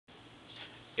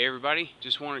Hey everybody,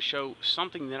 just want to show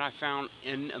something that I found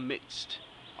in amidst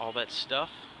all that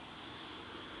stuff.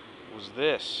 Was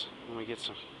this. Let me get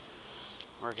some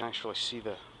where I can actually see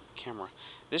the camera.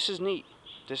 This is neat.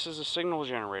 This is a signal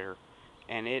generator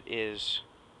and it is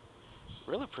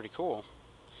really pretty cool.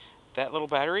 That little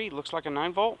battery looks like a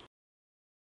 9-volt.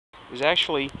 Is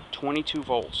actually 22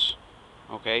 volts.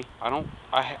 Okay, I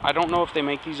don't know if they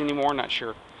make these anymore, not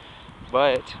sure.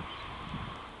 But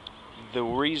the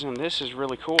reason this is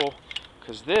really cool,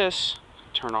 because this,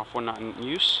 turn off when not in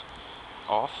use,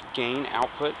 off, gain,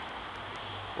 output,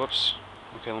 whoops,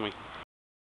 okay, let me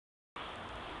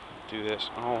do this,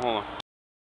 oh, hold on,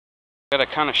 gotta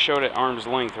kind of show it at arm's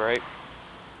length, right,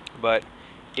 but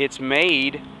it's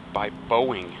made by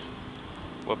Boeing.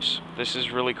 Whoops, this is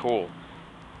really cool.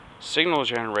 Signal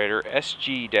generator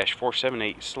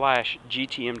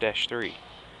SG-478/GTM-3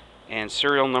 and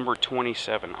serial number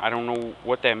 27. I don't know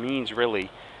what that means really,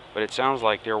 but it sounds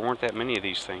like there weren't that many of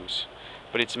these things.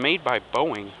 But it's made by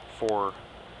Boeing for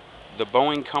the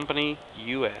Boeing Company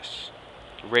US,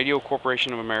 Radio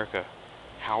Corporation of America.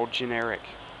 How generic,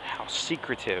 how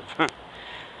secretive.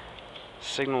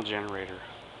 Signal generator,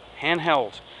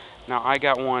 handheld. Now I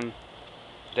got one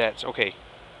that's okay.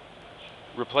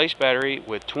 Replace battery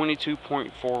with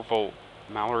 22.4 volt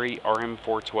Mallory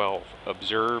RM412.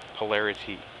 Observe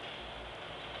polarity.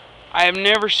 I have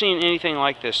never seen anything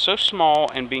like this, so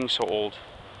small and being so old.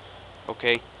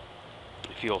 Okay,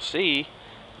 if you'll see,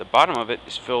 the bottom of it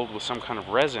is filled with some kind of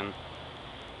resin,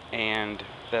 and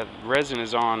that resin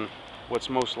is on what's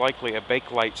most likely a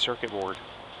Bakelite circuit board.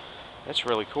 That's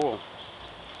really cool.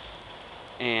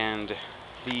 And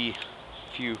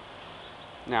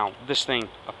now this thing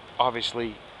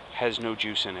obviously has no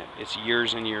juice in it. It's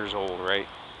years and years old, right?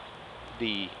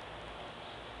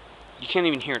 You can't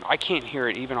even hear it. I can't hear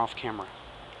it even off camera.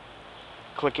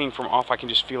 Clicking from off, I can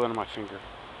just feel it on my finger,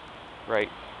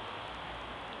 right?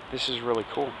 This is really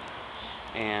cool.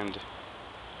 And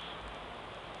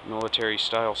military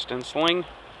style stenciling.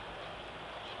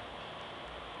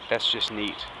 That's just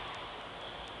neat.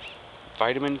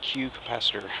 Vitamin Q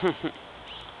capacitor.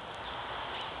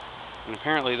 And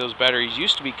apparently those batteries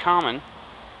used to be common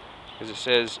because it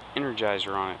says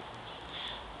Energizer on it.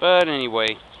 But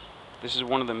anyway, this is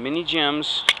one of the mini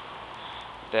gems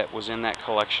that was in that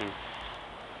collection,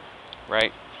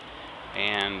 right?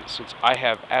 And since I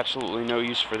have absolutely no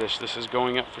use for this, this is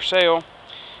going up for sale.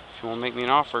 If you want to make me an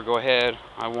offer, go ahead.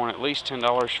 I want at least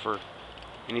 $10 for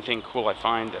anything cool I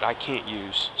find that I can't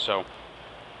use. So,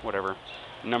 whatever.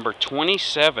 Number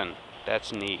 27.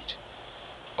 That's neat.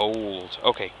 Old.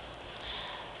 Okay.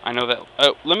 I know that.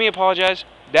 Oh, let me apologize.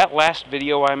 That last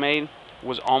video I made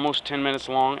was almost 10 minutes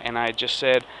long, and I just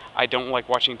said I don't like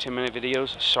watching 10-minute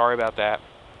videos. Sorry about that.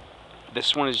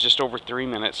 This one is just over 3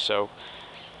 minutes, so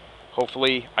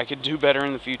hopefully I could do better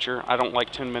in the future. I don't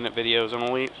like 10-minute videos. I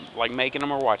only like making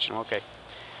them or watching them. Okay.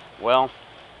 Well,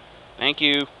 thank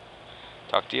you.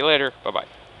 Talk to you later. Bye-bye.